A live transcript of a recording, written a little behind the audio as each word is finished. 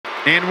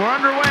And we're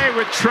underway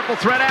with triple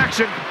threat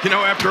action. You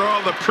know, after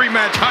all the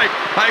pre-match hype,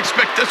 I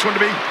expect this one to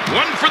be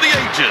one for the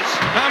ages.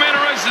 I'm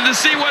interested to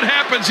see what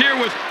happens here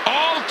with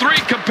all three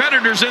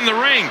competitors in the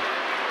ring.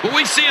 Will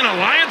we see an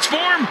alliance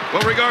form?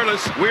 Well,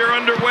 regardless, we're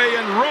underway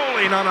and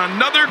rolling on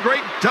another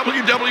great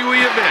WWE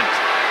event.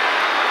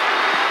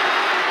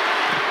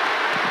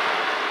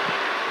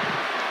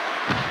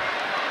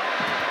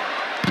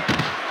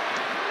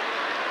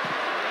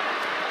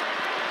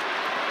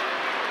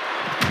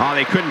 Oh,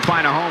 they couldn't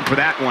find a home for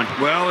that one.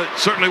 Well, it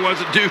certainly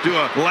wasn't due to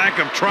a lack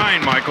of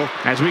trying, Michael.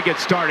 As we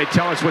get started,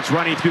 tell us what's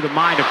running through the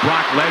mind of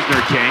Brock Lesnar,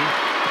 King.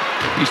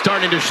 He's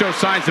starting to show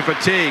signs of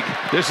fatigue.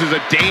 This is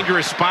a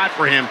dangerous spot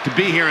for him to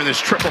be here in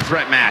this triple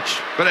threat match.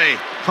 But hey,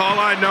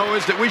 all I know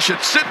is that we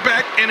should sit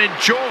back and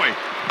enjoy.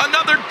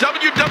 Another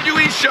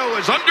WWE show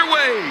is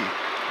underway.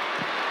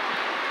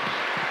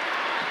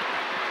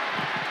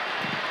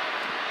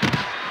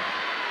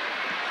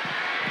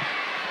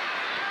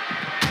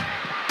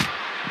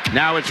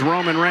 Now it's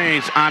Roman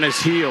Reigns on his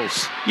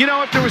heels. You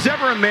know, if there was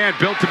ever a man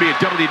built to be a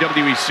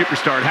WWE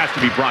superstar, it has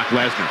to be Brock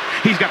Lesnar.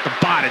 He's got the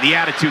body, the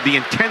attitude, the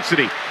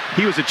intensity.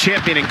 He was a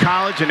champion in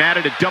college and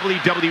added a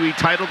WWE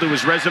title to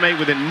his resume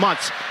within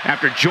months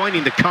after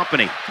joining the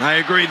company. I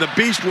agree. The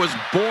Beast was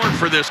born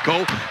for this,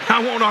 Cole.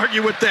 I won't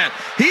argue with that.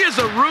 He is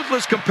a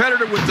ruthless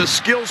competitor with the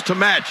skills to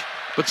match.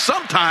 But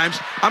sometimes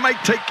I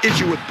might take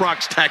issue with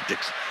Brock's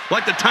tactics.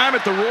 Like the time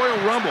at the Royal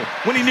Rumble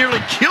when he nearly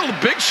killed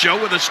Big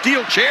Show with a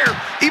steel chair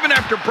even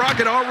after Brock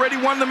had already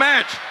won the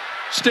match.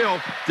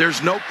 Still,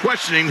 there's no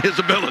questioning his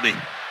ability.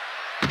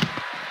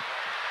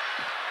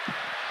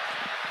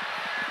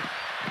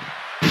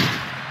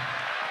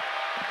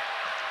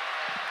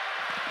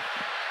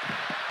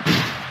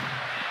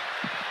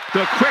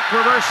 The quick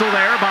reversal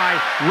there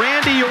by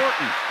Randy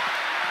Orton.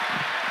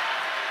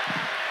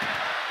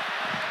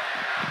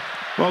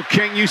 Well,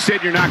 King, you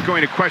said you're not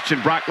going to question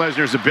Brock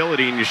Lesnar's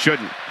ability, and you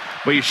shouldn't.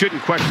 But you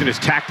shouldn't question his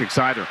tactics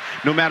either.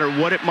 No matter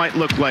what it might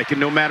look like, and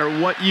no matter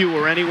what you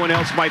or anyone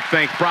else might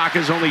think, Brock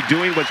is only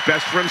doing what's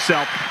best for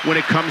himself when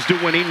it comes to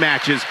winning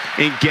matches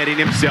and getting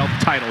himself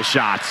title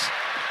shots.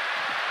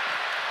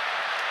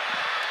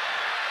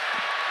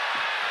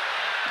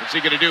 What's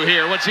he going to do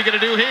here? What's he going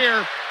to do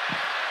here?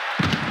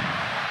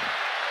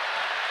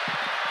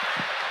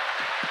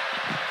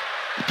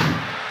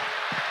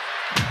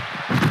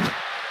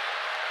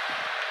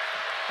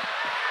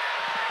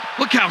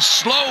 Look how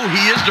slow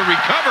he is to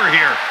recover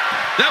here.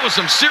 That was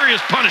some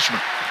serious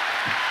punishment.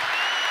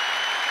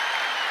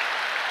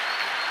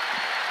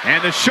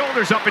 And the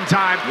shoulder's up in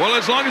time. Well,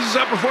 as long as it's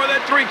up before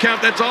that 3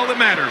 count, that's all that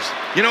matters.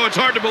 You know, it's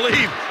hard to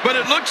believe, but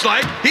it looks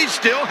like he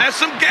still has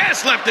some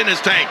gas left in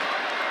his tank.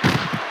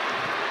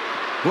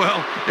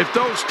 Well, if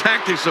those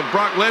tactics of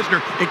Brock Lesnar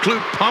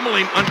include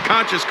pummeling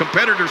unconscious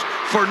competitors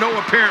for no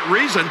apparent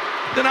reason,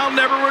 then I'll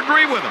never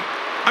agree with him.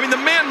 I mean,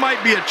 the man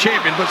might be a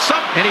champion, but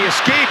And he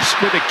escapes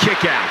with a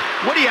kick out.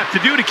 What do you have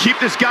to do to keep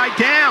this guy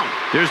down?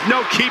 There's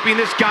no keeping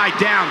this guy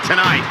down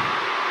tonight.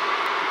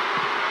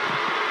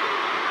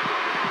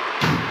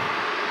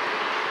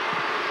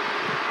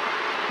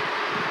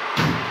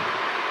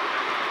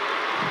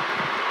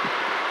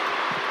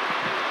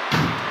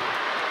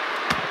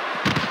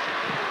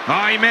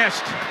 Oh, he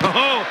missed.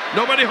 Oh,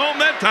 nobody home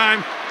that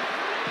time.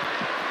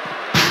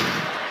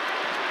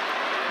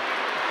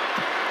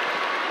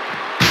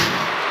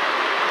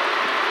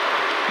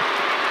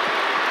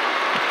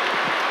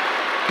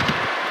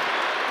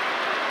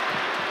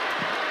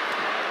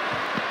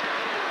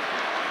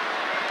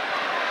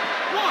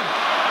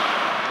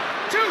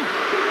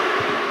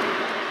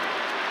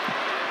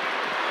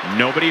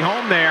 Nobody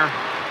home there.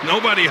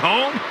 Nobody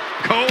home?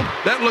 Cole,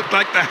 that looked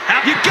like the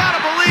half. You gotta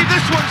believe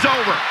this one's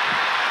over.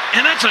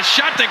 And that's a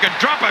shot that could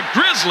drop a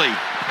Grizzly.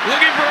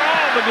 Looking for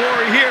all the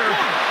glory here.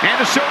 And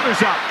the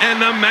shoulder's up.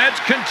 And the match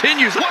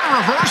continues. What a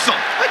reversal.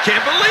 I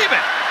can't believe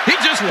it. He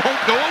just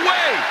won't go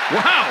away.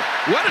 Wow,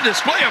 what a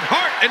display of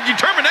heart and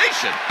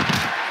determination.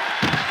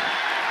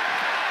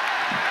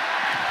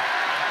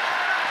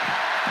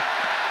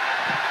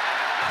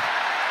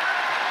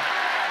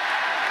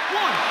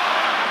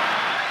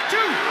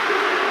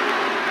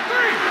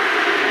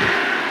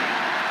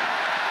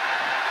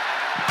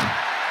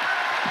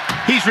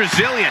 He's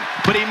resilient,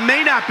 but he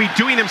may not be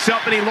doing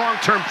himself any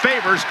long-term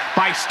favors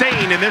by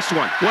staying in this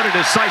one. What a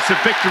decisive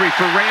victory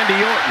for Randy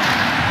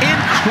Orton.